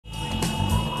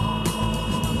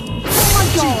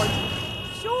God!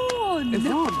 Shaun!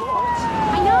 Yvonne!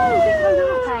 I know, bit grown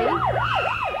up,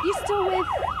 eh? You still with...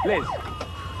 Liz?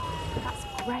 That's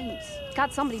great.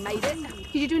 Glad somebody made it.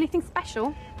 Did you do anything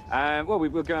special? Well, we're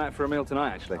going out for a meal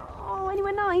tonight, actually. Oh,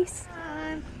 anywhere nice?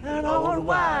 And all the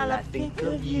while I think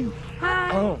of you.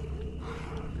 Oh,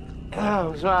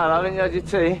 Shaun, I haven't had your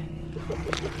tea.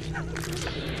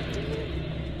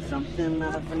 Something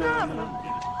of a phenomenon.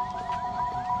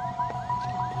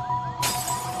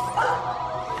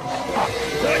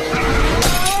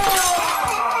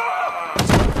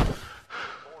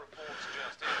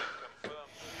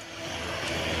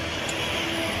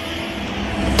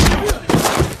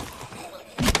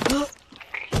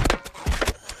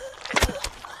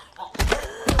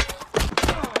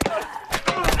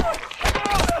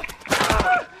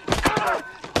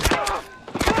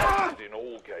 In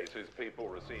all cases, people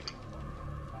receiving.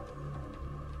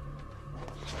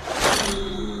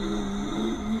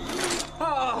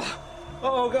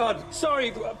 Oh, God.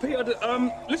 Sorry, Peter.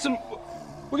 Listen,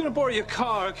 we're going to borrow your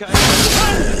car, okay?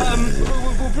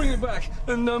 We'll bring it back.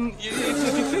 And,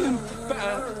 if you're feeling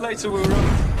better later, we're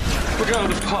going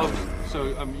to the pub. So,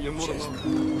 you're more than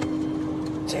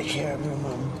welcome. Take care of your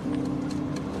mum.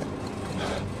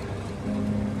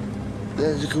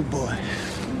 There's a good boy.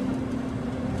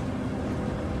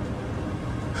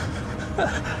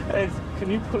 Ed,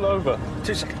 can you pull over?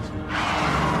 2 seconds.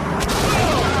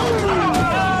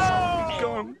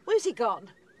 Gone. Where's he gone?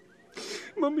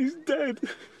 Mummy's dead.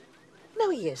 No,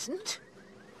 he isn't.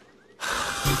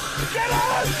 Get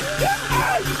out! Get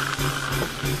out!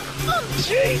 Oh,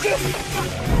 Jesus!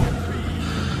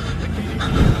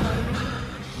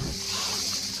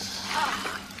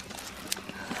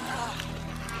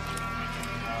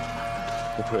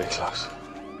 We're pretty close.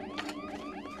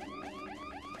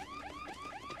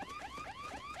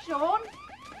 Shaun?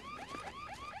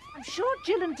 I'm sure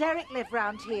Jill and Derek live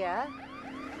round here.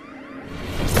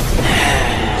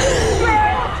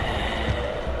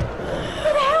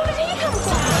 Where the hell did he come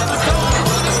from?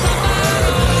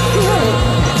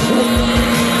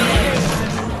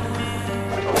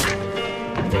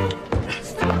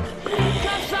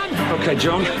 Okay,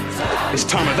 John. It's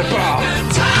time at the bar.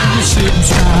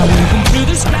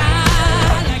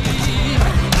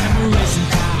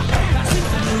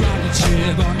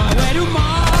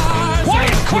 What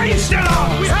is Queen still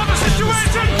on? We have a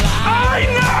situation! I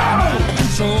know!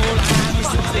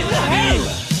 What in the hell?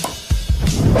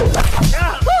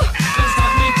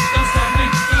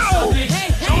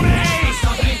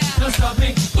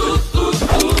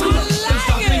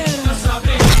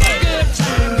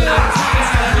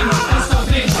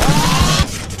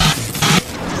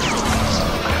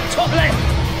 Top left!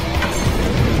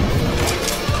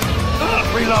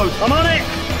 Reload! I'm on it!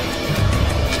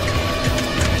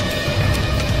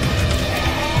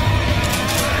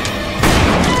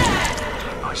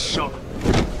 Nice shot.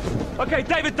 Okay,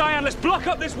 David, Diane, let's block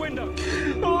up this window.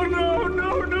 Oh, no,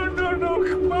 no, no, no, no.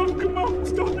 Come on.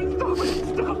 Stop it.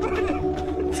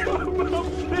 Come on,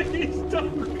 please,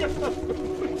 don't go.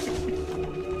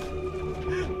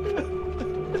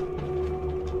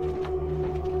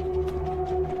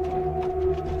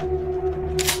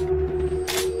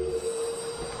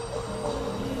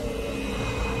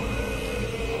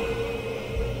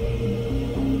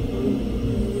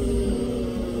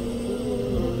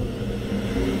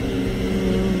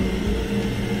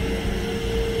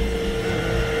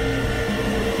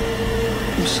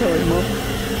 I'm sorry, Mom.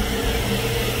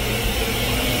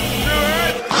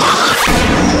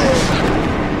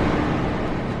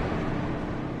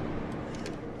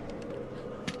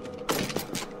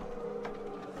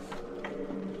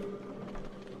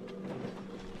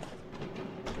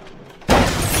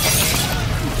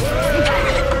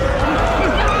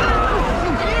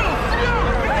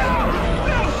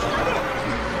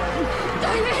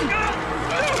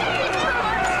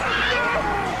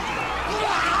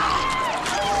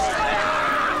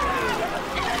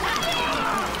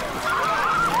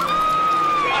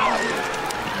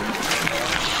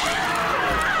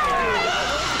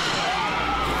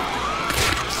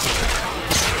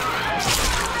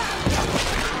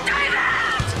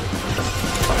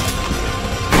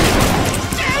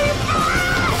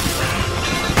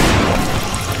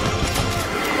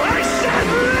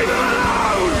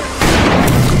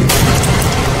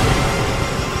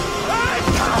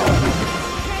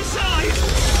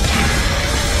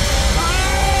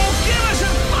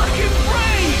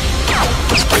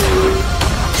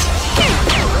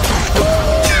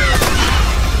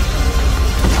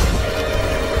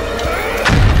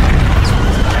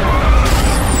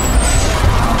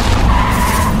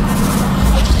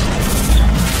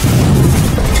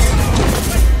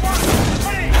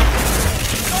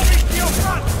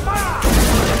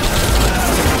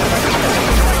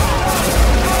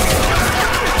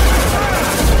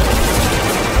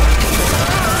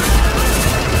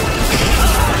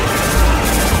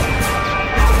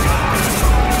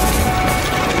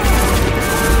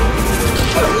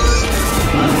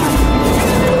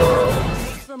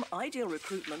 ideal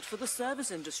recruitment for the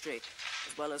service industry,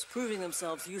 as well as proving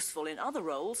themselves useful in other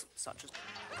roles, such as...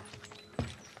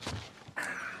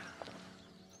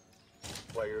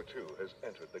 Player 2 has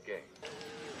entered the game.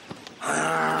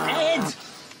 Ed!